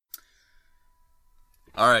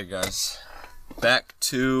Alright guys, back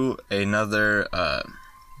to another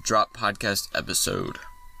Drop Podcast episode.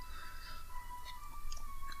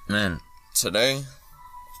 Man, today,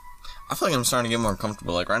 I feel like I'm starting to get more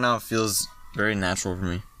comfortable. Like right now it feels very natural for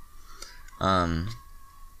me.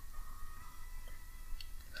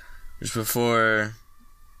 Just before,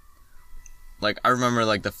 like I remember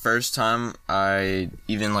like the first time I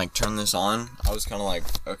even like turned this on, I was kind of like,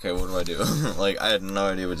 okay, what do I do? Like I had no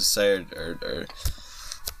idea what to say or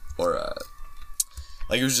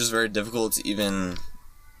like it was just very difficult to even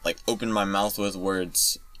like open my mouth with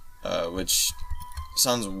words, which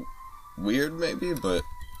sounds weird maybe, but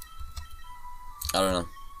I don't know.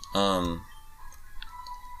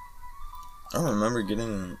 I don't remember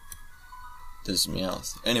getting this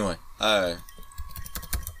Meowth. Anyway,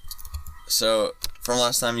 so from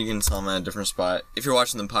last time you can tell I'm at a different spot. If you're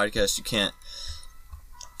watching the podcast, you can't.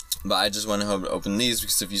 But I just went ahead and opened these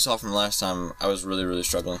because if you saw from last time, I was really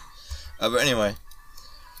struggling. But anyway,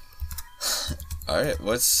 all right,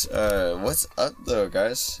 what's up though,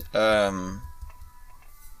 guys?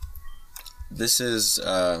 This is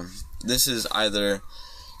either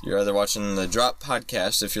you're either watching the Drop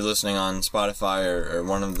Podcast if you're listening on Spotify or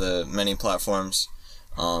one of the many platforms,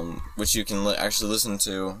 which you can actually listen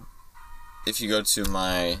to if you go to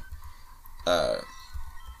my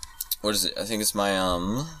what is it? I think it's my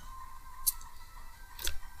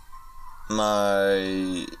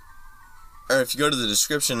or if you go to the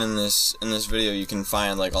description in this video, you can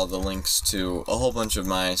find like all the links to a whole bunch of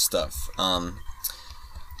my stuff. And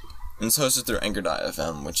it's hosted through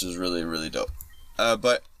Anchor.fm, which is really dope. And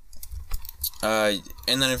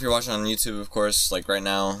then if you're watching on YouTube, of course, like right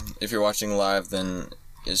now, if you're watching live, then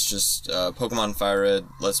it's just Pokemon FireRed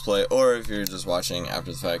Let's Play, or if you're just watching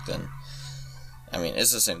after the fact, then I mean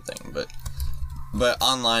it's the same thing. But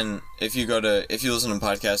online, if you listen to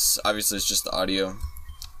podcasts, obviously it's just the audio.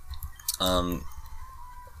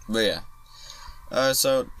 But yeah.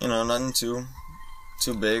 So, you know, nothing too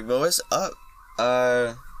big, but what's up?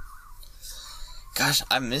 Gosh,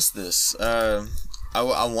 I miss this. I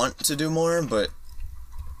want to do more, but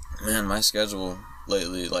man, my schedule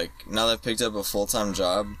lately, like, now that I've picked up a full-time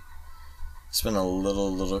job, it's been a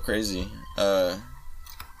little crazy.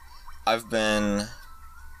 I've been,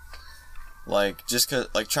 like,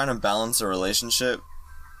 trying to balance a relationship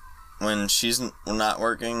when she's not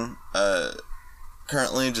working,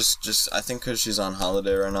 currently, just I think because she's on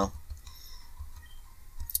holiday right now.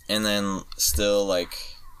 And then still,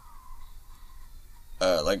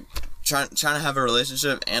 trying to have a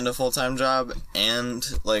relationship and a full-time job and,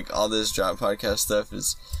 like, all this Drop Podcast stuff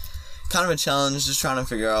is kind of a challenge, just trying to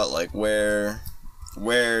figure out, like, where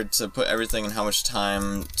to put everything and how much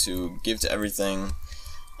time to give to everything.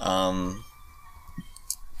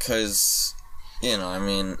 Because, you know, I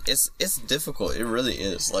mean, it's difficult. It really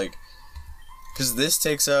is. Like, because this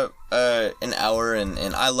takes up an hour, and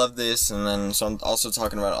I love this, and then so I'm also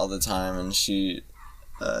talking about it all the time, and she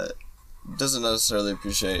doesn't necessarily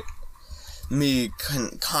appreciate me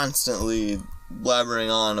constantly blabbering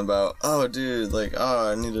on about, oh, dude, like,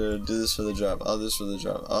 oh, I need to do this for the job, oh, this for the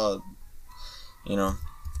job, oh, you know,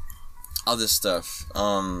 all this stuff.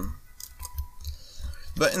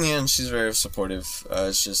 But in the end, she's very supportive.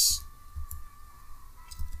 It's just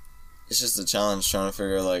a challenge trying to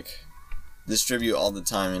figure, like, distribute all the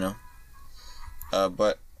time, you know?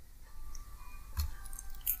 But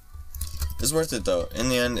it's worth it, though. In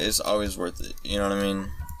the end, it's always worth it, you know what I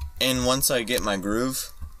mean? And once I get my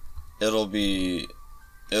groove, it'll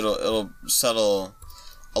settle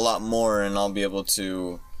a lot more, and I'll be able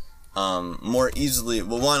to, more easily,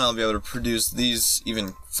 well, one, I'll be able to produce these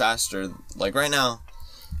even faster. Like, right now,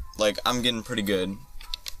 like, I'm getting pretty good.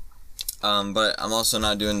 But I'm also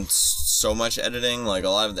not doing so much editing. Like, a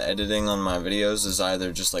lot of the editing on my videos is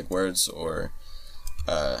either just, like, words or,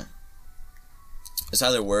 it's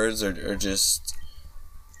either words or just,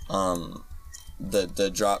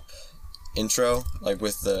 the drop intro, like,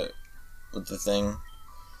 with the thing,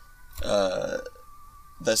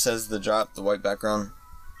 that says the drop, the white background.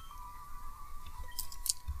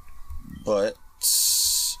 But,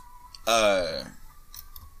 okay,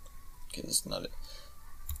 that's not it.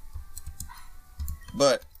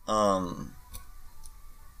 But,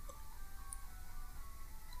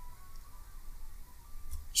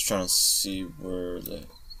 just trying to see where the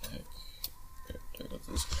heck I got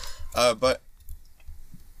this. But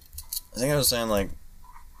I think I was saying like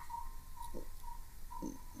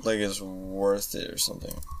it's worth it or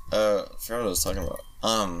something. I forgot what I was talking about.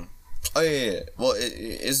 Oh yeah. Well,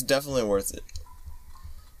 it's definitely worth it.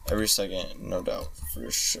 Every second, no doubt, for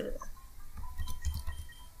sure.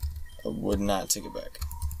 I would not take it back.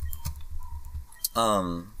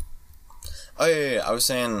 Oh yeah, I was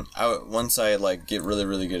saying, once I like get really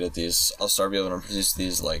really good at these, I'll start being able to produce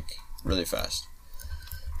these like really fast.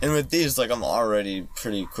 And with these, like, I'm already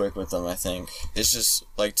pretty quick with them, I think. It's just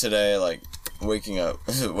like today, like waking up.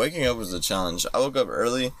 Waking up was a challenge. I woke up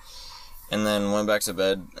early and then went back to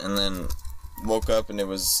bed and then woke up and it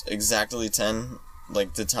was exactly 10,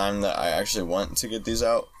 like the time that I actually want to get these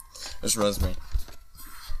out. This reminds me,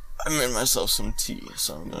 I made myself some tea,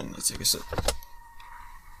 so I'm going to take a sip.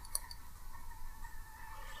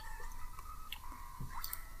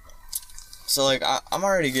 So like I'm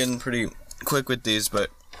already getting pretty quick with these, but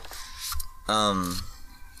I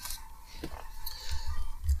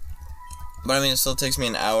mean it still takes me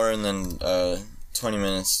an hour and then 20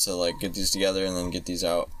 minutes to like get these together and then get these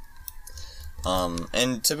out.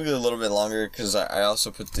 And typically a little bit longer because I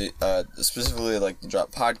also put the specifically like the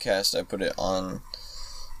Drop Podcast, I put it on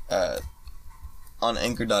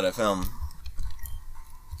Anchor.fm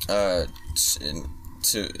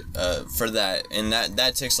for that, and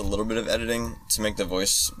that takes a little bit of editing to make the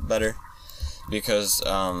voice better, because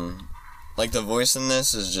like the voice in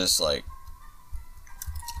this is just like,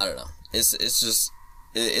 I don't know, it's just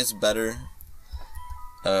it's better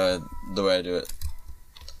the way I do it.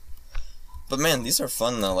 But man, these are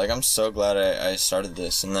fun though. Like, I'm so glad I started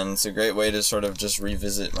this, and then it's a great way to sort of just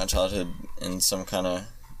revisit my childhood in some kind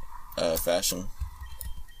of fashion.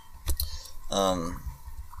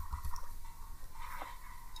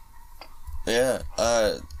 Yeah,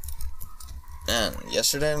 man,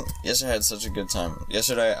 yesterday I had such a good time.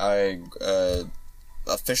 Yesterday I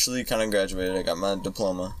officially kind of graduated. I got my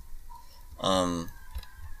diploma. And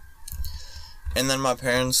then my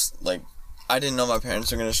parents, like, I didn't know my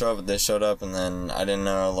parents were gonna show up, but they showed up, and then I didn't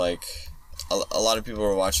know, like, a lot of people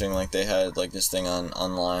were watching, like, they had, like, this thing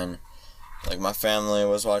online. Like, my family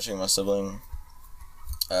was watching, my sibling,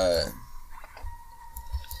 and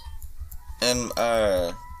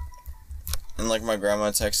like, my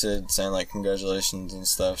grandma texted saying, like, congratulations and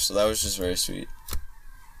stuff, so that was just very sweet.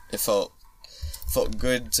 It felt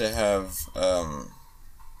good to have, I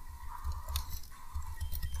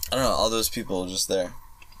don't know, all those people just there.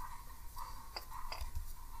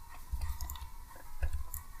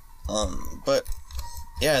 But,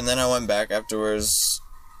 yeah, and then I went back afterwards.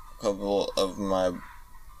 A couple of my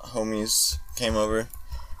homies came over,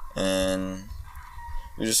 and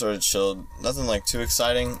we just sort of chilled. Nothing, like, too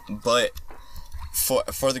exciting, but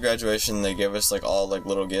for the graduation, they gave us, like, all, like,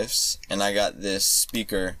 little gifts, and I got this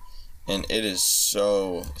speaker, and it is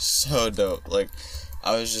so dope. Like,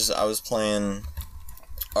 I was playing.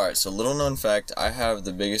 Alright, so little known fact, I have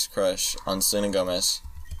the biggest crush on Selena Gomez.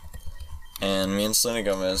 And me and Selena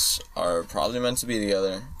Gomez are probably meant to be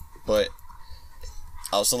together, but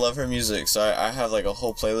I also love her music, so I have, like, a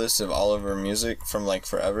whole playlist of all of her music from, like,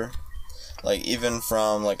 forever. Like, even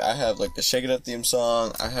from, like, I have, like, the Shake It Up theme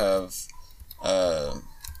song, I have, oh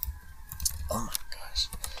my gosh.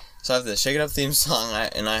 So I have the Shake It Up theme song,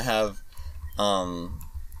 and I have,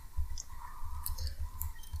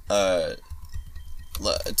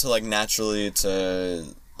 to, like, Naturally,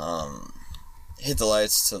 to, Hit the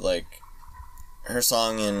Lights, to, like, her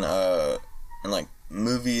song in like,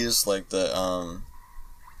 movies, like the,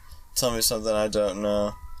 Tell Me Something I Don't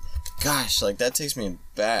Know. Gosh, like, that takes me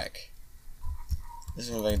back. This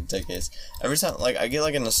is like decades. Every time, like, I get,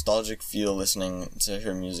 like, a nostalgic feel listening to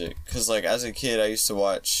her music. Because, like, as a kid, I used to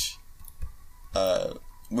watch,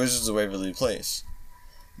 Wizards of Waverly Place.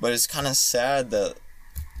 But it's kind of sad that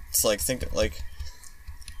it's, like,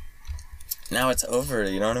 now it's over,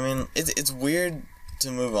 you know what I mean? It's weird to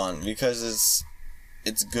move on, because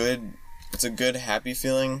it's good, it's a good, happy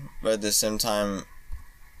feeling, but at the same time,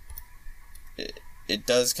 it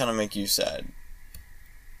does kind of make you sad,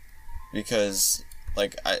 because,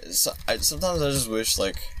 like, I sometimes I just wish,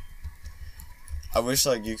 like,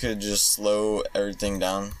 you could just slow everything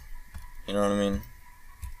down, you know what I mean?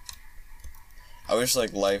 I wish,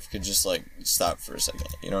 like, life could just, like, stop for a second,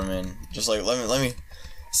 you know what I mean? Just, like, let me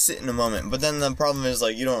sit in the moment. But then the problem is,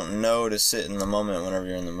 like, you don't know to sit in the moment whenever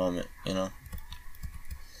you're in the moment, you know?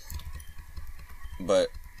 But,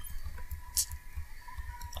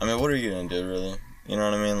 I mean, what are you gonna do, really? You know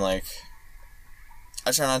what I mean? Like,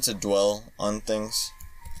 I try not to dwell on things.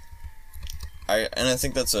 I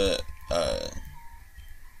think that's I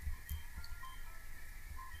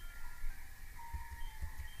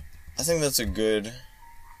think that's a good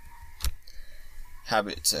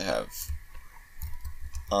habit to have.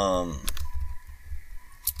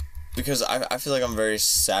 Because I feel like I'm very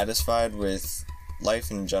satisfied with life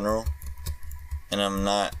in general, and I'm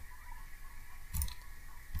not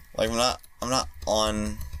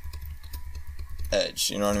on edge,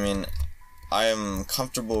 you know what I mean? I am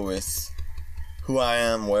comfortable with who I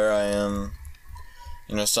am, where I am,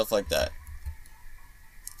 stuff like that.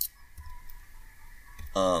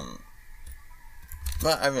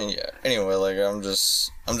 But I mean, yeah. Anyway, like I'm just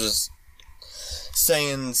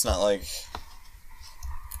saying it's not like,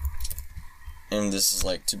 and this is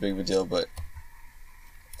like too big of a deal, but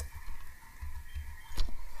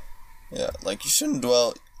yeah, like you shouldn't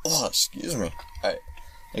dwell. Oh, excuse me.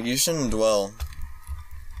 Like you shouldn't dwell.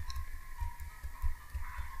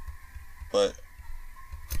 But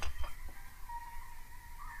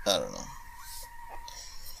I don't know.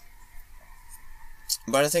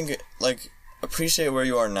 But I think, like, appreciate where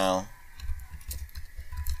you are now.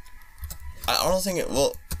 I don't think it.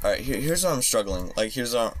 Well, alright. Here's where I'm struggling. Like,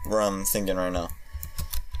 here's where I'm thinking right now.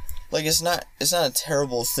 Like, it's not a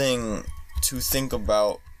terrible thing to think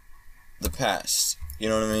about the past. You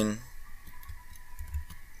know what I mean?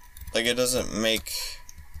 Like, it doesn't make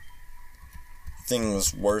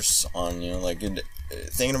things worse on you. Like,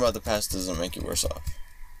 thinking about the past doesn't make you worse off.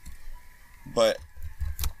 But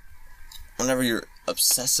whenever you're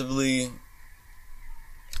obsessively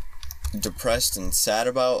depressed and sad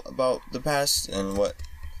about the past and what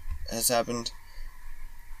has happened,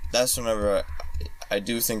 that's whenever I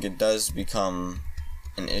do think it does become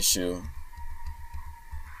an issue.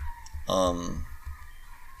 You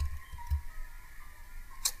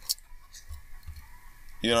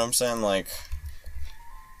know what I'm saying? Like,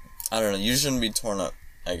 I don't know, you shouldn't be torn up,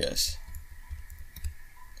 I guess.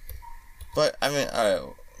 But, I mean,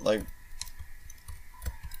 alright, like,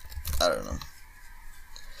 I don't know.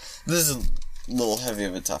 This is a little heavy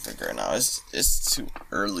of a topic right now. It's too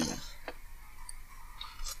early.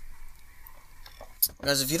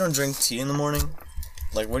 Guys, if you don't drink tea in the morning,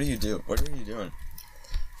 like, what do you do? What are you doing?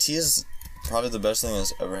 Tea is probably the best thing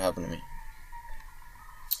that's ever happened to me.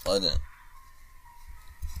 Well,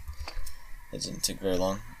 it didn't take very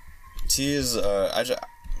long. Tea is,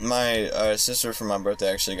 my sister for my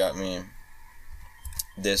birthday actually got me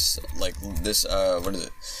this, what is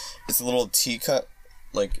it? It's a little teacup,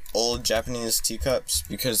 like old Japanese teacups,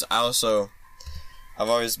 because I've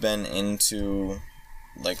always been into,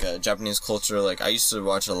 like, Japanese culture. Like, I used to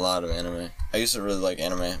watch a lot of anime. I used to really like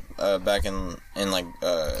anime, back in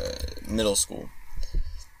middle school.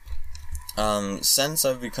 Since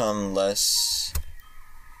I've become less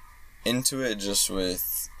into it, just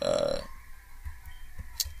with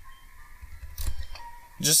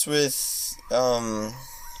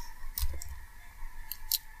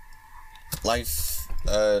life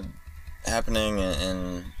happening,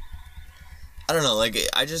 and I don't know, like,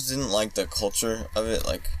 I just didn't like the culture of it.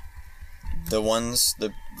 Like,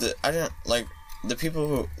 I didn't like the people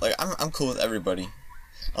who, like, I'm cool with everybody.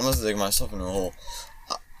 I'm gonna dig myself into a hole.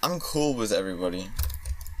 I'm cool with everybody,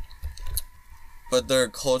 but there are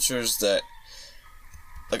cultures that,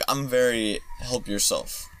 like, I'm very help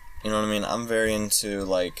yourself. You know what I mean? I'm very into,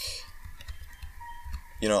 like,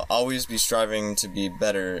 always be striving to be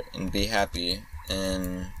better and be happy,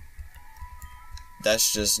 and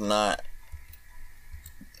that's just not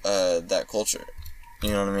that culture.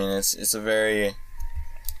 You know what I mean? It's a very,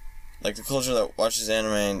 like, the culture that watches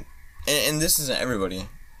anime, and this isn't everybody.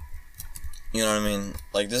 You know what I mean?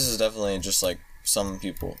 Like, this is definitely just, like, some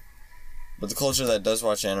people. But the culture that does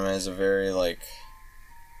watch anime is a very, like,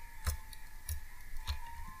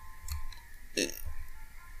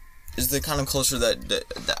 is the kind of culture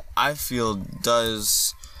that I feel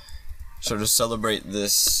does sort of celebrate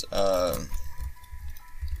this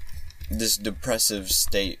this depressive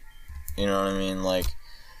state. You know what I mean? Like,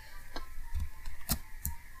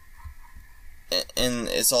 and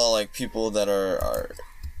it's all, like, people that are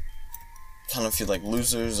kind of feel like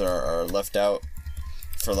losers, or are left out,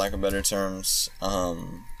 for lack of better terms.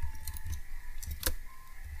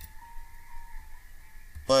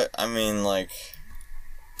 But I mean, like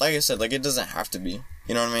I said, like, it doesn't have to be.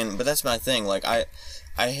 You know what I mean? But that's my thing. Like, I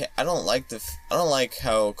don't like I don't like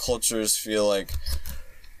how cultures feel like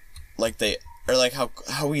they, or like how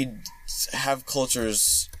we have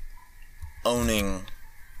cultures owning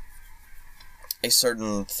a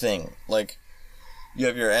certain thing. Like, you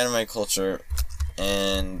have your anime culture,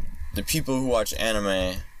 and the people who watch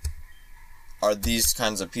anime are these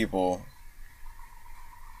kinds of people,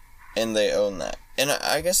 and they own that. And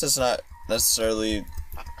I guess it's not necessarily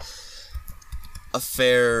a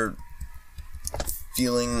fair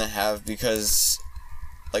feeling to have, because,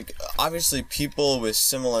 like, obviously people with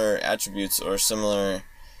similar attributes or similar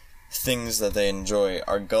things that they enjoy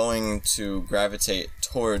are going to gravitate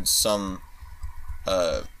towards some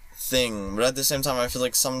thing. But at the same time, I feel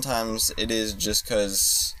like sometimes it is just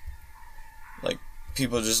because, like,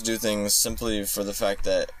 people just do things simply for the fact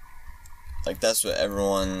that like, that's what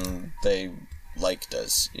everyone they like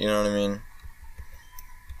does, you know what I mean?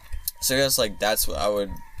 So I guess, like, that's what I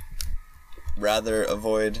would rather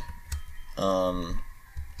avoid, but,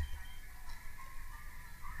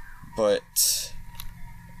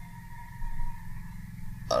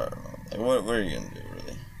 I don't know, like, what are you gonna do,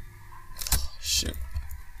 really? Shoot.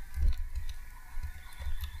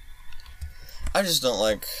 I just don't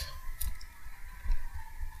like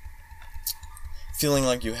feeling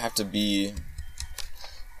like you have to be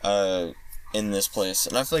in this place.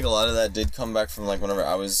 And I feel like a lot of that did come back from, like, whenever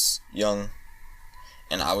I was young.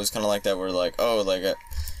 And I was kind of like that, where, like, oh, like,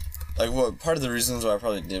 what part of the reasons why I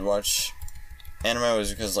probably did watch anime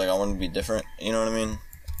was because, like, I wanted to be different, you know what I mean?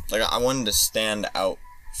 Like, I wanted to stand out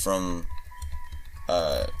from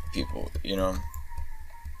people, you know?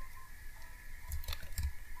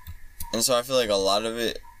 And so I feel like a lot of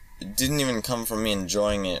it didn't even come from me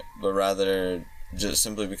enjoying it, but rather just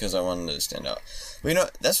simply because I wanted to stand out. But, you know,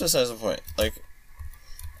 that's besides the point. Like,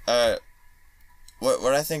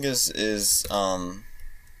 what I think is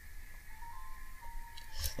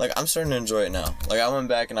like, I'm starting to enjoy it now. Like, I went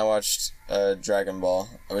back and I watched Dragon Ball,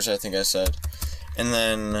 which I think I said, and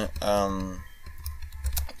then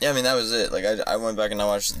yeah, I mean, that was it. Like, I went back and I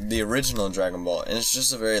watched the original Dragon Ball, and it's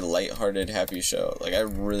just a very lighthearted, happy show. Like, I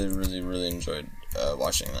really, really, really enjoyed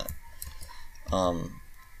watching that.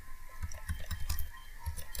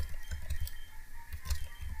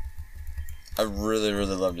 I really,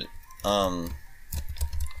 really loved it.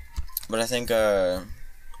 But I think,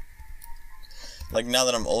 like, now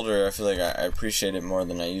that I'm older, I feel like I appreciate it more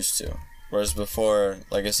than I used to. Whereas before,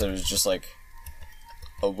 like I said, it was just, like,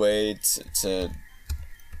 a way to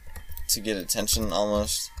get attention,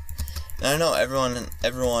 almost. And I know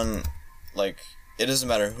everyone, like, it doesn't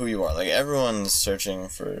matter who you are. Like, everyone's searching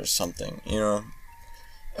for something, you know?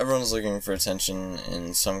 Everyone's looking for attention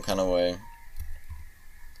in some kind of way.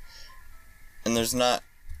 And there's not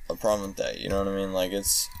a problem with that, you know what I mean? Like,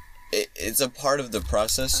 it's a part of the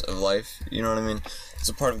process of life, you know what I mean? It's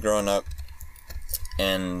a part of growing up,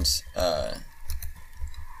 and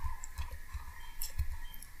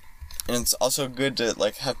it's also good to,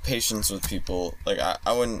 like, have patience with people. Like,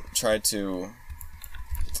 I wouldn't try to,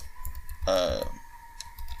 like,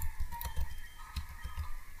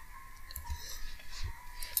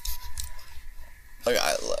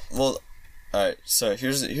 alright, so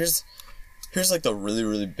here's like the really,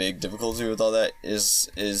 really big difficulty with all that is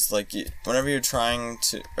like, whenever you're trying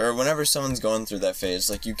to, or whenever someone's going through that phase,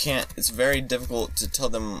 like, you can't, it's very difficult to tell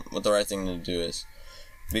them what the right thing to do is,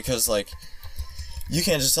 because, like, you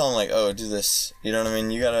can't just tell them, like, oh, do this, you know what I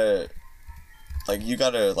mean? You gotta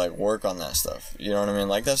work on that stuff, you know what I mean?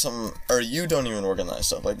 Like, that's something, or you don't even work on that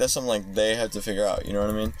stuff, like, that's something, like, they have to figure out, you know what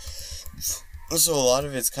I mean? So a lot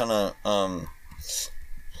of it's kind of, a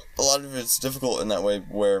lot of it's difficult in that way,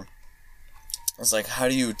 where it's like, how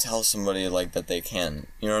do you tell somebody, like, that they can,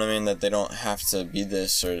 you know what I mean? That they don't have to be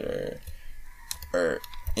this, or you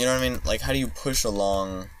know what I mean? Like, how do you push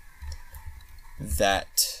along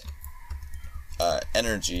that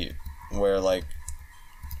energy where, like,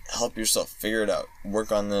 help yourself figure it out,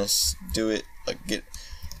 work on this, do it, like, get,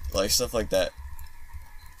 like, stuff like that.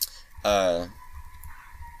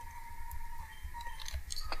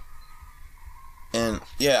 And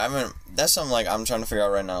yeah, I mean, that's something, like, I'm trying to figure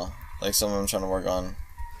out right now, like, something I'm trying to work on.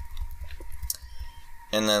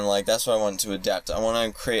 And then, like, that's what I want to adapt. I want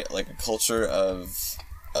to create, like, a culture of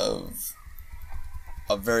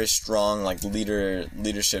very strong, like,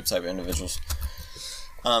 leadership type individuals.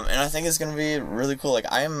 And I think it's gonna be really cool.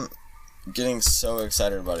 Like, I am getting so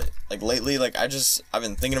excited about it. Like, lately, like, I've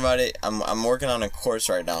been thinking about it. I'm working on a course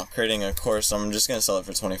right now, creating a course. I'm just gonna sell it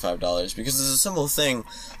for $25 because it's a simple thing.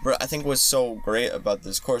 But I think what's so great about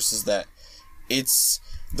this course is that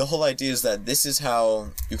the whole idea is that this is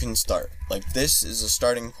how you can start. Like, this is a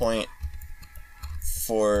starting point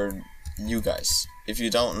for you guys. If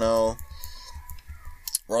you don't know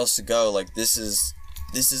where else to go, like, this is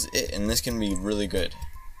it, and this can be really good.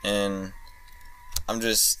 And I'm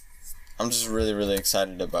just really, really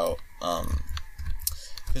excited about,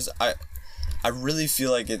 because I really feel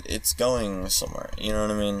like it's going somewhere, you know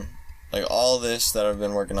what I mean? Like, all this that I've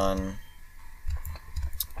been working on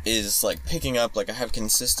is, like, picking up. Like, I have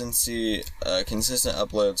consistent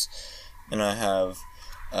uploads, and I have,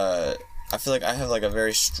 I feel like I have, like, a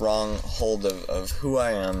very strong hold of who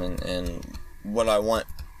I am and what I want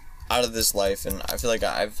out of this life, and I feel like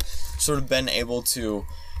I've sort of been able to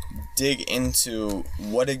dig into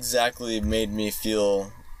what exactly made me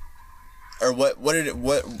feel, or what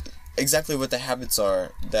exactly what the habits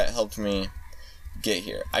are that helped me get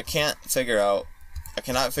here. I can't figure out I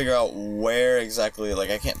cannot figure out where exactly, like,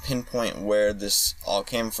 I can't pinpoint where this all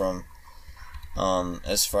came from,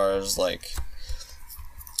 as far as, like,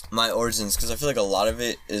 my origins, because I feel like a lot of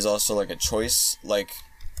it is also, like, a choice, like,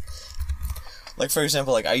 for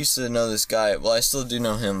example, like, I used to know this guy, well, I still do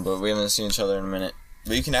know him, but we haven't seen each other in a minute,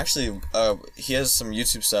 but you can actually, he has some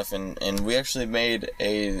YouTube stuff, and we actually made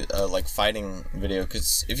a, like, fighting video,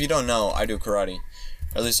 because if you don't know, I do karate,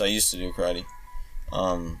 or at least I used to do karate,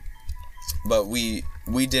 but we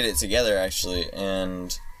did it together, actually,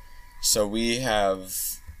 and so we have,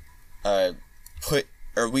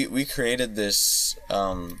 we created this,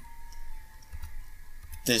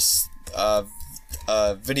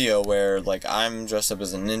 video where, like, I'm dressed up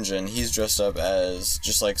as a ninja, and he's dressed up as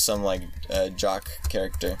just, like, some, like, jock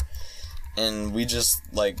character, and we just,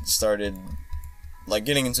 like, started, like,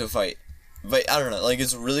 getting into a fight, but I don't know, like,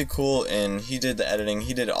 it's really cool, and he did the editing,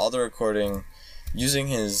 he did all the recording, using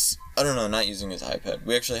his, I don't know, not using his iPad,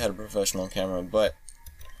 we actually had a professional camera, but,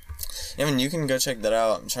 I mean, you can go check that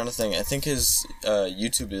out. I'm trying to think. I think his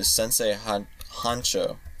YouTube is Sensei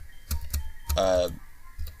Hancho.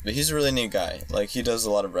 But he's a really neat guy. Like, he does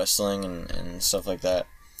a lot of wrestling and stuff like that.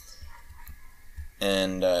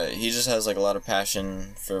 And he just has, like, a lot of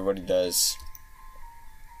passion for what he does.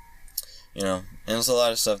 You know, and it's a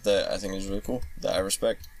lot of stuff that I think is really cool, that I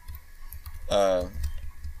respect. But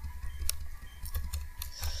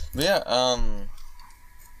yeah,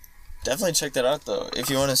 definitely check that out, though, if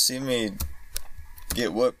you want to see me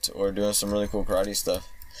get whooped or doing some really cool karate stuff.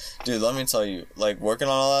 Dude, let me tell you, like, working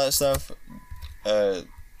on all that stuff,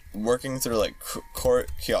 working through, like,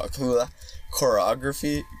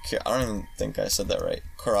 choreography, I don't even think I said that right,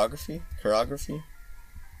 choreography,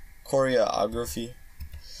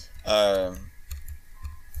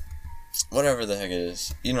 whatever the heck it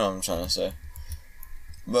is, you know what I'm trying to say,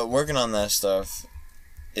 but working on that stuff,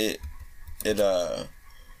 I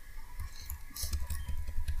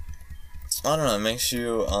don't know, it makes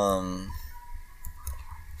you,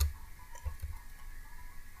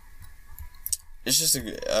 it's just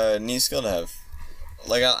a neat skill to have.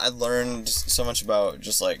 Like, I learned so much about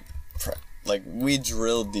just, like, we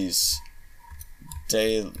drilled these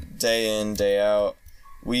day in, day out.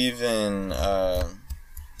 We even, what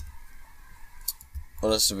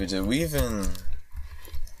else did we do? We even,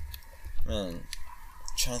 man, I'm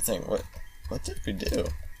trying to think, what did we do?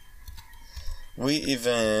 We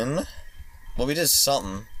even, well, we did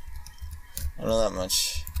something. I know that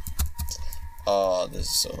much. Oh, this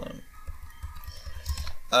is so lame.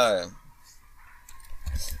 I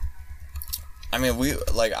mean,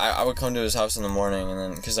 I would come to his house in the morning, and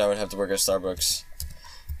then, because I would have to work at Starbucks,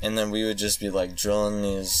 and then we would just be, like, drilling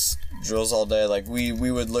these drills all day. Like, we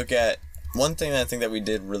would look at, one thing I think that we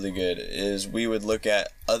did really good is we would look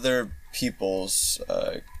at other people's,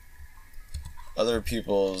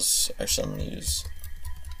 actually, I'm gonna use,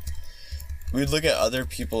 we'd look at other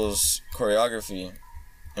people's choreography,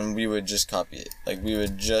 and we would just copy it. Like, we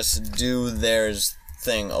would just do theirs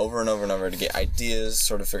thing over and over and over to get ideas,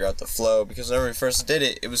 sort of figure out the flow, because whenever we first did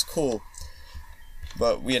it, it was cool,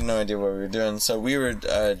 but we had no idea what we were doing, so we were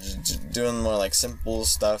doing more, like, simple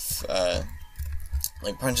stuff,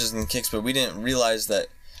 like punches and kicks, but we didn't realize that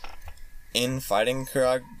in fighting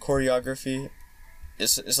choreography,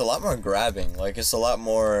 it's a lot more grabbing, like, it's a lot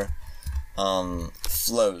more,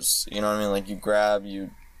 flows, you know what I mean, like, you grab,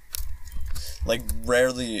 like,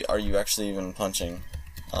 rarely are you actually even punching,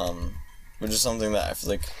 which is something that I feel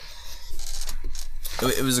like,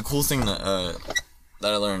 it was a cool thing that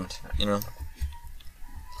I learned, you know,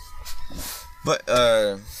 but,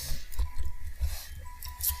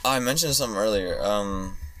 I mentioned something earlier,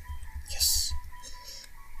 yes,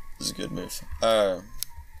 this is a good move, I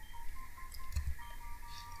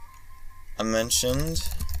mentioned,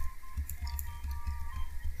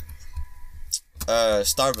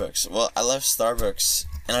 Starbucks. Well, I left Starbucks,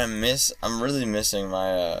 and I'm really missing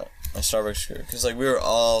my, my Starbucks crew, because, like, we were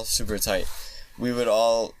all super tight. We would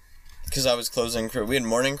all, because I was closing crew, we had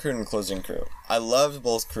morning crew and closing crew. I loved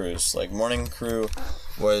both crews. Like, morning crew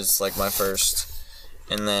was, like, my first,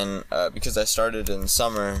 and then, because I started in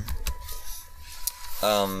summer,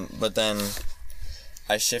 but then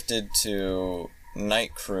I shifted to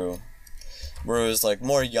night crew, where it was, like,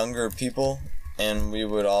 more younger people, and we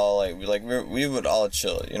would all, like, we would all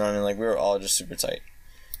chill, you know what I mean, like, we were all just super tight,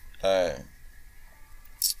 well,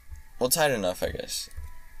 tight enough, I guess,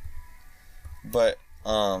 but,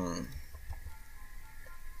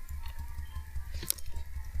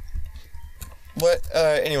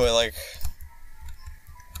 anyway, like,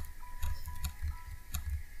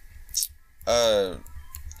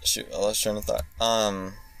 shoot, I lost train of thought,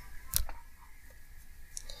 oh,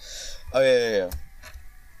 yeah,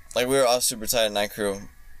 like, we were all super tight at night crew,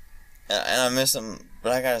 and I miss them,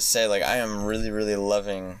 but I gotta say, like, I am really, really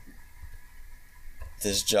loving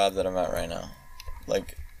this job that I'm at right now.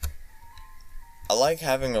 Like, I like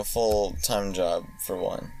having a full-time job, for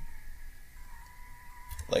one.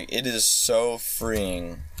 Like, it is so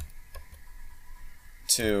freeing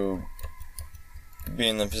to be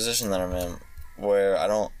in the position that I'm in, where I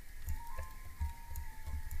don't...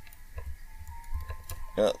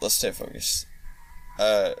 You know, let's stay focused.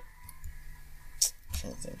 I'm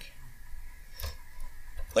trying to think.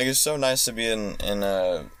 Like, it's so nice to be in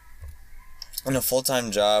a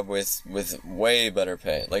full-time job with way better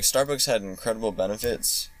pay. Like, Starbucks had incredible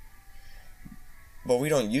benefits, but we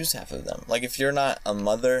don't use half of them. Like, if you're not a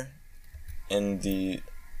mother in the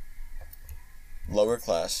lower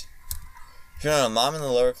class, if you're not a mom in the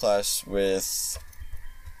lower class with,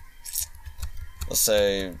 let's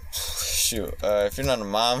say, if you're not a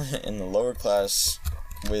mom in the lower class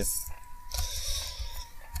with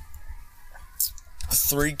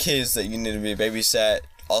 3 kids that you need to be babysat,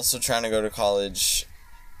 also trying to go to college,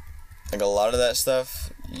 like, a lot of that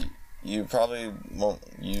stuff, you probably won't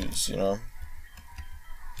use, you know?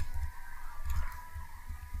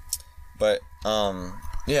 But,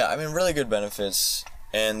 yeah, I mean, really good benefits,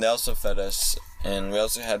 and they also fed us, and we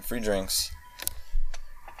also had free drinks.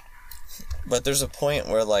 But there's a point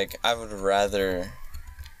where, like, I would rather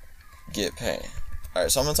get pay.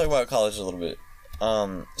 Alright, so I'm gonna talk about college a little bit.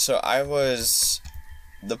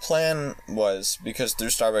 The plan was, because through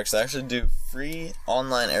Starbucks, they actually do free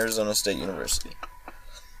online Arizona State University,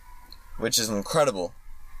 which is incredible.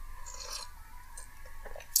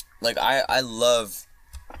 Like, I love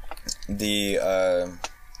the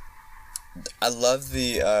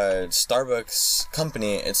Starbucks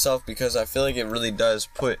company itself, because I feel like it really does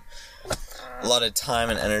put a lot of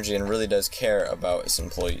time and energy and really does care about its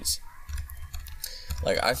employees.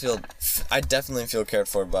 Like, I definitely feel cared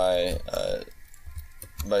for by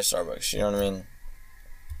Starbucks, you know what I mean?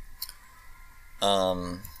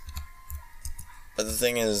 But the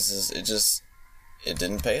thing is it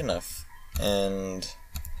didn't pay enough, and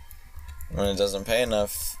when it doesn't pay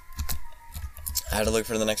enough, I had to look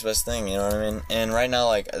for the next best thing, you know what I mean? And right now,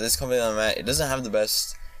 like, this company that I'm at, it doesn't have the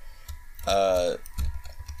best, it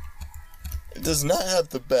does not have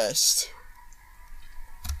the best,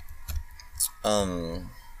 what am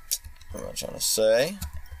I trying to say?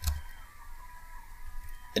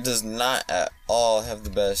 It does not at all have the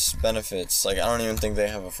best benefits. Like, I don't even think they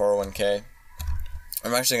have a 401k.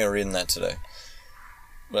 I'm actually going to read in that today,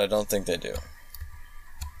 but I don't think they do.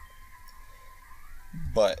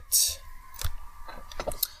 But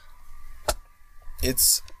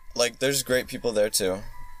it's, like, there's great people there, too.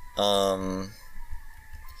 The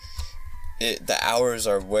hours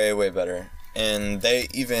are way, way better. And they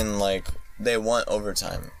even, like, they want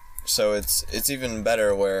overtime. So it's even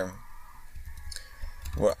better where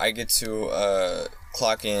I get to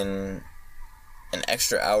clock in an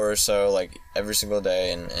extra hour or so, like, every single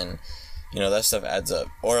day, and you know, that stuff adds up.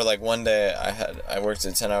 Or, like, one day I worked a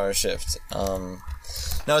 10-hour shift.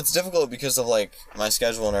 Now, it's difficult because of, like, my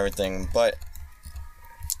schedule and everything, but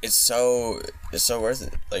it's so worth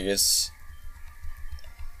it. Like, it's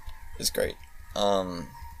great. And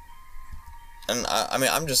I mean,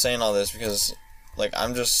 I'm just saying all this because, like,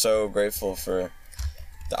 I'm just so grateful for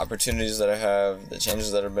the opportunities that I have, the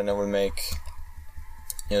changes that I've been able to make,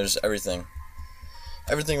 you know, just everything.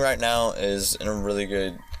 Everything right now is in a really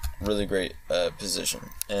good, really great position,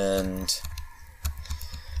 and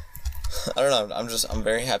I don't know, I'm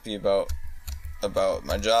very happy about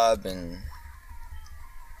my job and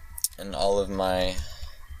all of my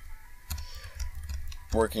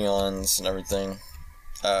working ons and everything.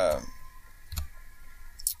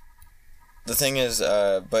 The thing is,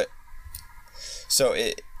 but so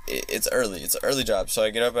it's early. It's an early job, so I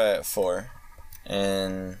get up at 4,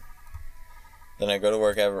 and then I go to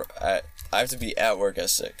work I have to be at work at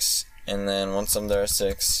 6, and then once I'm there at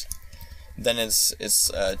 6, then it's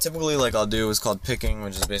typically, like, I'll do what's called picking,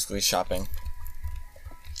 which is basically shopping.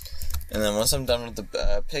 And then once I'm done with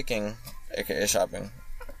the picking, aka shopping,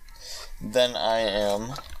 then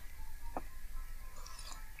I'm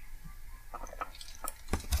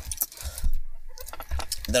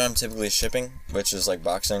typically shipping, which is like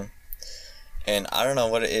boxing. And I don't know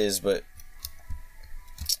what it is, but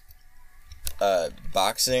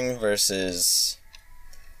boxing versus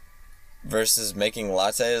making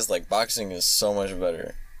lattes, like, boxing is so much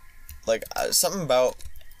better. Like, something about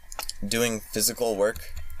doing physical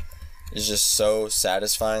work is just so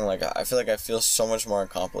satisfying. Like, I feel like I feel so much more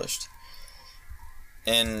accomplished.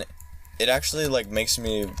 And it actually, like, makes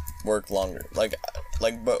me work longer. Like,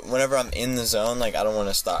 but whenever I'm in the zone, like, I don't want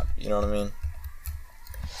to stop. You know what I mean?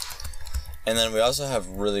 And then we also have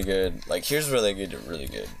really good, like, here's really good to really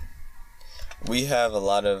good. We have a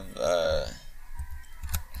lot of,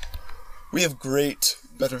 we have great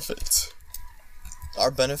benefits. Our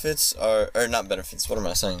benefits are, or not benefits, what am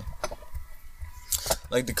I saying?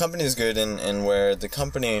 Like, the company is good in where the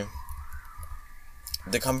company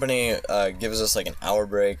gives us, like, an hour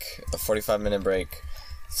break, a 45-minute break,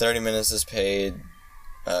 30 minutes is paid,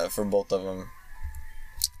 for both of them.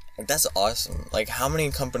 Like, that's awesome. Like, how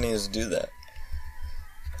many companies do that?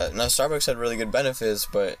 Now, Starbucks had really good benefits,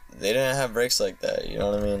 but they didn't have breaks like that, you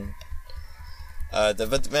know what I mean?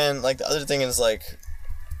 But, man, like, the other thing is, like,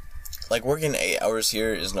 working 8 hours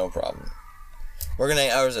here is no problem. Working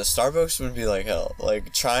 8 hours at Starbucks would be like hell.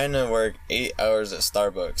 Like, trying to work 8 hours at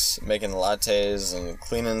Starbucks, making lattes and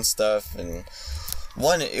cleaning stuff, and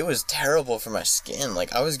one, it was terrible for my skin.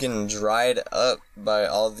 Like, I was getting dried up by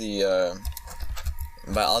all the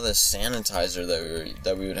sanitizer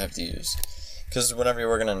that we would have to use. Because whenever you're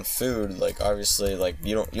working on food, like, obviously, like,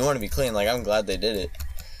 you want to be clean. Like, I'm glad they did it,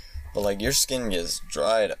 but, like, your skin gets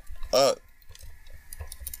dried up.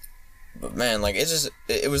 But, man, like, it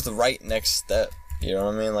was the right next step, you know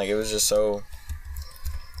what I mean? Like, it was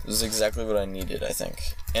exactly what I needed, I think.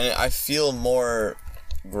 And I feel more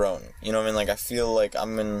grown, you know what I mean? Like, I feel like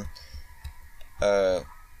I'm in a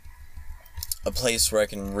place where I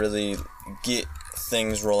can really get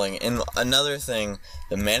things rolling. And another thing,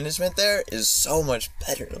 the management there is so much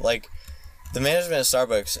better. Like, the management at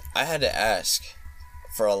Starbucks, I had to ask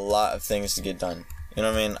for a lot of things to get done, you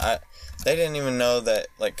know what I mean? They didn't even know that,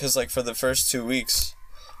 like, because, like, for the first 2 weeks,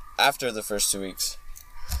 after the first 2 weeks,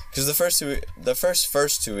 because the first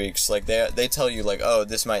 2 weeks, like, they tell you, like, oh,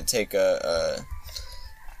 this might take a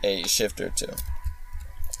shift or two.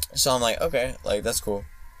 So I'm like, okay, like, that's cool.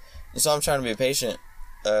 And so I'm trying to be patient,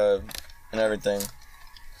 and everything.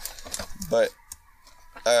 But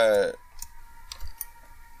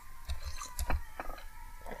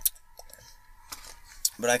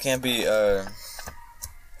I can't be,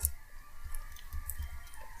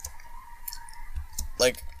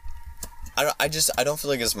 like, I don't feel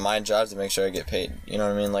like it's my job to make sure I get paid, you know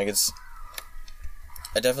what I mean? Like,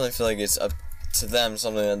 I definitely feel like it's up to them,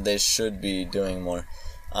 something that they should be doing more,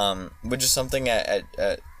 which is something at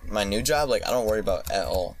my new job, like, I don't worry about at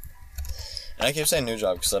all. And I keep saying new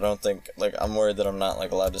job because I don't think, like, I'm worried that I'm not,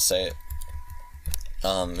 like, allowed to say it,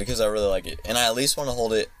 because I really like it, and I at least want to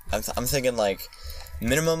hold it. I'm thinking, like,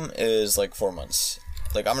 minimum is, like, 4 months.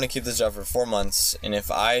 Like, I'm gonna keep this job for 4 months, and if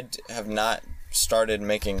I have not started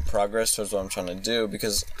making progress towards what I'm trying to do,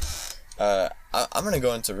 because I'm gonna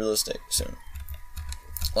go into real estate soon.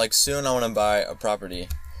 Like, soon I want to buy a property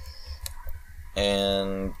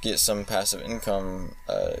and get some passive income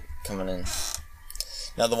coming in.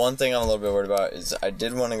 Now, the one thing I'm a little bit worried about is I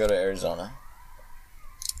did want to go to Arizona.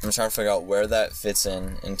 I'm trying to figure out where that fits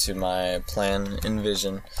into my plan and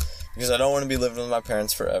vision, because I don't want to be living with my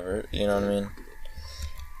parents forever, you know what I mean?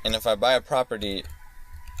 And if I buy a property,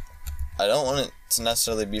 I don't want it to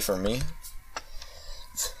necessarily be for me.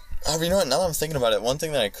 You know what, now that I'm thinking about it, one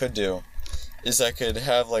thing that I could do is I could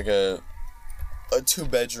have, like, a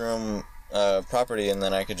 2-bedroom property, and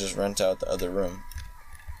then I could just rent out the other room.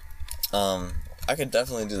 I could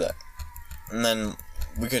definitely do that. And then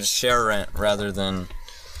we could share rent rather than,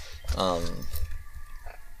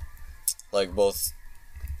 like, both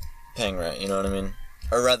paying rent, you know what I mean?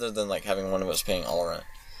 Or rather than, like, having one of us paying all rent.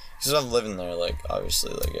 Because I'm living there, like,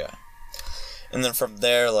 obviously, like, yeah. And then from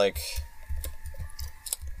there, like,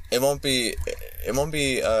 it won't be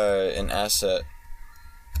an asset,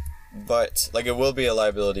 but, like, it will be a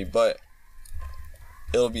liability, but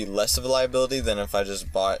it'll be less of a liability than if I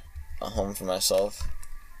just bought a home for myself.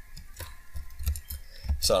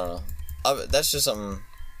 So, I don't know. That's just something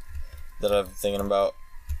that I'm thinking about.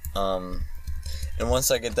 And once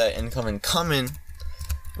I get that income coming,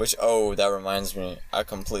 which, oh, that reminds me, I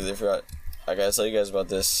completely forgot. I gotta tell you guys about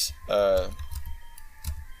this.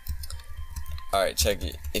 Alright, check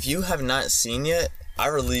it. If you have not seen yet, I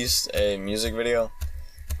released a music video.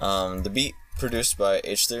 The beat produced by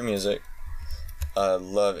H3 Music.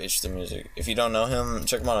 Love H3 Music. If you don't know him,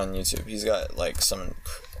 check him out on YouTube. He's got, like, some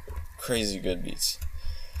crazy good beats.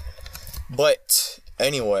 But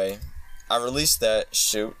anyway, I released that.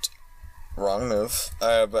 Shoot, wrong move.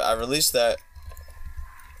 But I released that,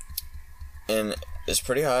 and it's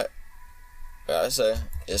pretty hot. I gotta say,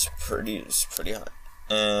 it's pretty hot.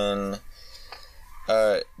 And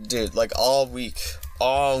dude, like, all week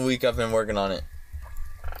I've been working on it.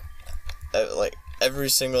 Like, every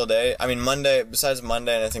single day. I mean, Monday, besides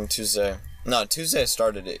Monday and I think Tuesday. No, Tuesday I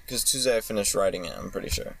started it, because Tuesday I finished writing it, I'm pretty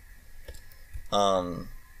sure. But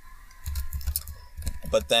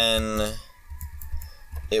then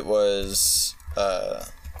it was, okay,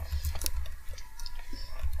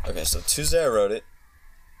 so Tuesday I wrote it.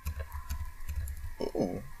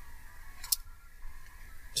 Ooh.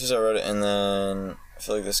 Tuesday I wrote it, and then I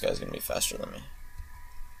feel like this guy's gonna be faster than me.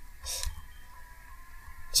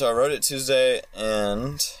 So I wrote it Tuesday,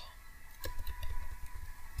 and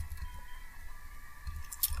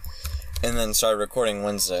then started recording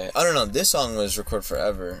Wednesday. I don't know, this song was recorded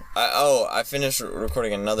forever. I finished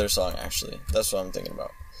recording another song, actually. That's what I'm thinking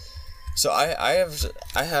about. So I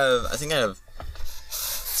think I have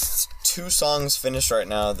 2 songs finished right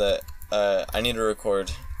now that I need to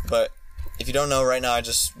record. But if you don't know, right now I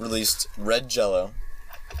just released Red Jello,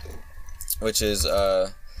 which is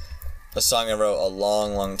a song I wrote a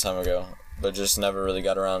long time ago, but just never really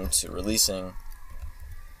got around to releasing.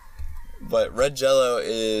 But Red Jello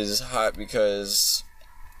is hot because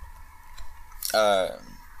okay,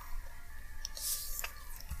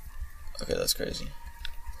 that's crazy.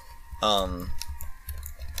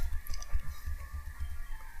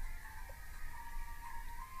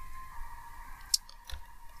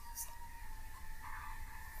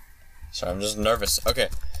 Sorry, I'm just nervous. Okay.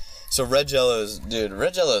 So Red Jello is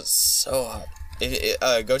so hot.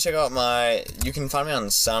 Go check out you can find me on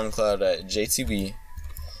SoundCloud at JTB.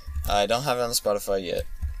 I don't have it on Spotify yet,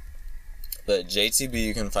 but JTB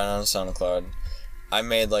you can find on SoundCloud. I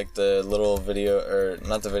made like the little video, or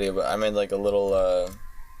not the video, but I made like a little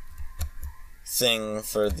thing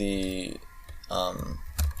for the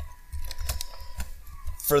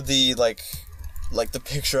like the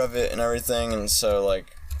picture of it and everything, and so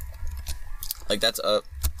like that's up.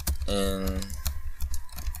 And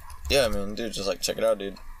yeah, I mean, dude, just like check it out,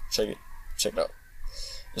 dude. Check it out.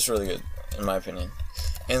 It's really good, in my opinion.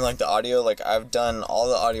 And like the audio, like I've done all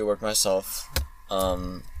the audio work myself.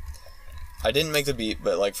 I didn't make the beat,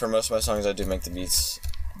 but like for most of my songs I do make the beats.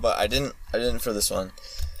 But I didn't for this one.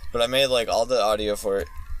 But I made like all the audio for it.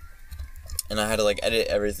 And I had to like edit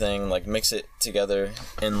everything, like mix it together.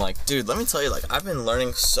 And like, dude, let me tell you, like I've been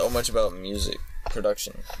learning so much about music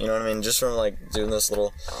production, you know what I mean, just from like doing these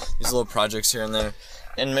little projects here and there.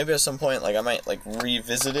 And maybe at some point like I might like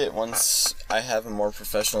revisit it once I have a more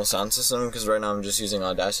professional sound system, because right now I'm just using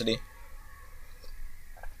Audacity.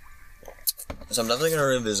 So I'm definitely gonna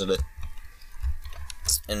revisit it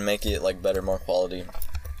and make it like better, more quality.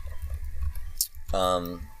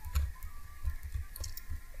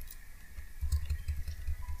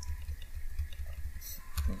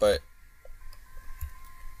 But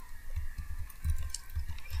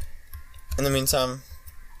in the meantime,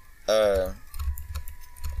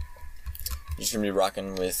 just gonna be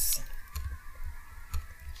rocking with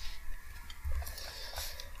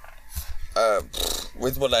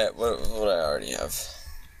what I already have.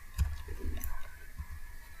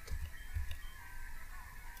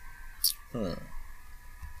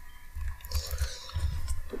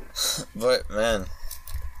 But man,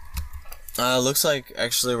 looks like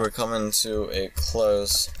actually we're coming to a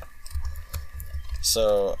close.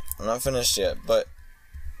 So I'm not finished yet, but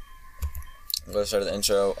I'm gonna start the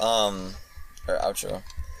intro, or outro.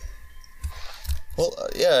 Well,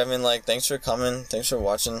 yeah, I mean, like, thanks for coming, thanks for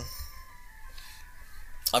watching.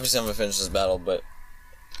 Obviously, I'm gonna finish this battle, but,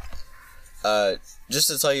 just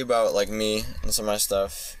to tell you about, like, me and some of my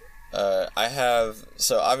stuff,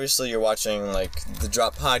 so obviously you're watching, like, the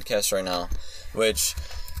Drop Podcast right now, which,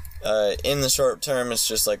 in the short term, it's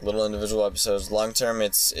just, like, little individual episodes. Long term,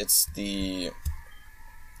 it's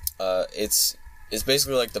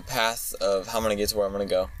basically like the path of how I'm gonna get to where I'm gonna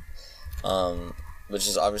go, which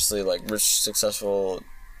is obviously like rich, successful,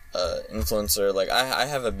 influencer. Like I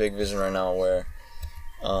have a big vision right now where,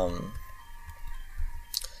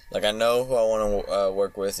 like I know who I want to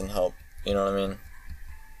work with and help. You know what I mean?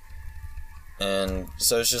 And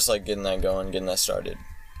so it's just like getting that going, getting that started.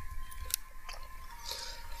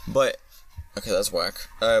 But okay, that's whack.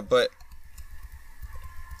 But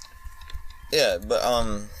yeah, but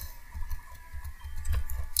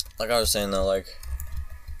like I was saying though, like,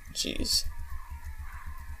 jeez.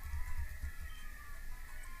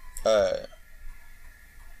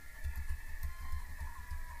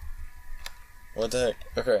 What the heck?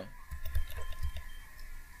 Okay.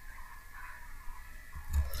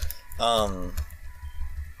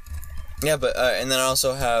 Yeah, but, and then I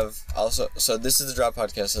also have, so this is the Drop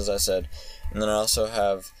Podcast, as I said, and then I also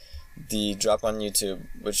have the Drop on YouTube,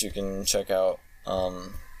 which you can check out.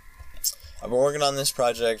 I've been working on this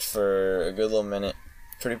project for a good little minute.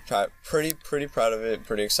 Pretty proud of it.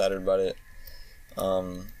 Pretty excited about it.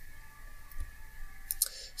 So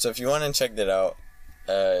if you want to check that out,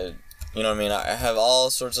 you know what I mean, I have all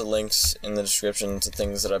sorts of links in the description to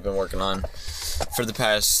things that I've been working on for the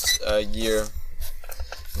past year.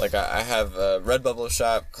 Like, I have a Redbubble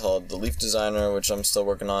shop called The Leaf Designer, which I'm still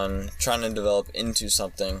working on, trying to develop into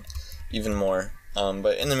something even more.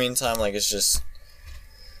 But in the meantime, like, it's just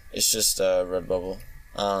Redbubble.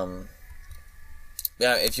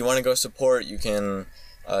 Yeah, if you want to go support, you can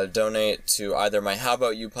donate to either my How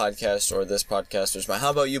About You podcast or this podcast, which my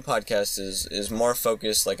How About You podcast is more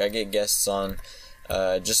focused. Like, I get guests on.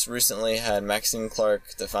 Just recently had Maxine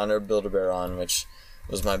Clark, the founder of Build-A-Bear, on, which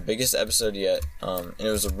was my biggest episode yet, and it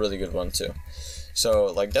was a really good one too. So,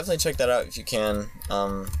 like, definitely check that out if you can. If you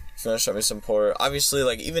want to show me some support, obviously,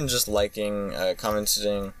 like, even just liking,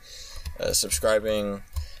 commenting, subscribing,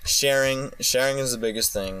 sharing is the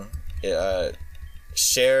biggest thing.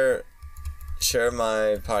 Share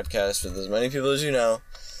my podcast with as many people as you know,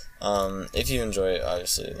 if you enjoy it,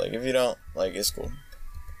 obviously. Like, if you don't, like, it's cool.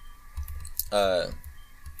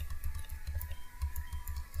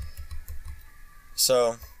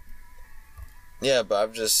 So, yeah, but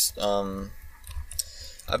I've just, I've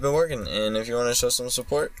been working, and if you want to show some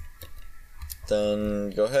support,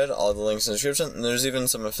 then go ahead. All the links in the description, and there's even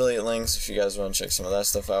some affiliate links if you guys want to check some of that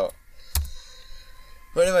stuff out.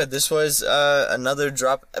 But anyway, this was another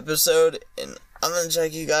drop episode, and I'm going to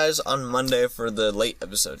check you guys on Monday for the late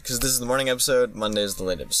episode, because this is the morning episode, Monday is the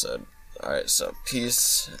late episode. Alright, so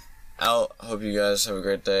peace out. Hope you guys have a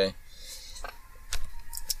great day,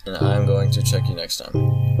 and I'm going to check you next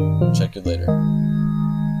time. Check you later.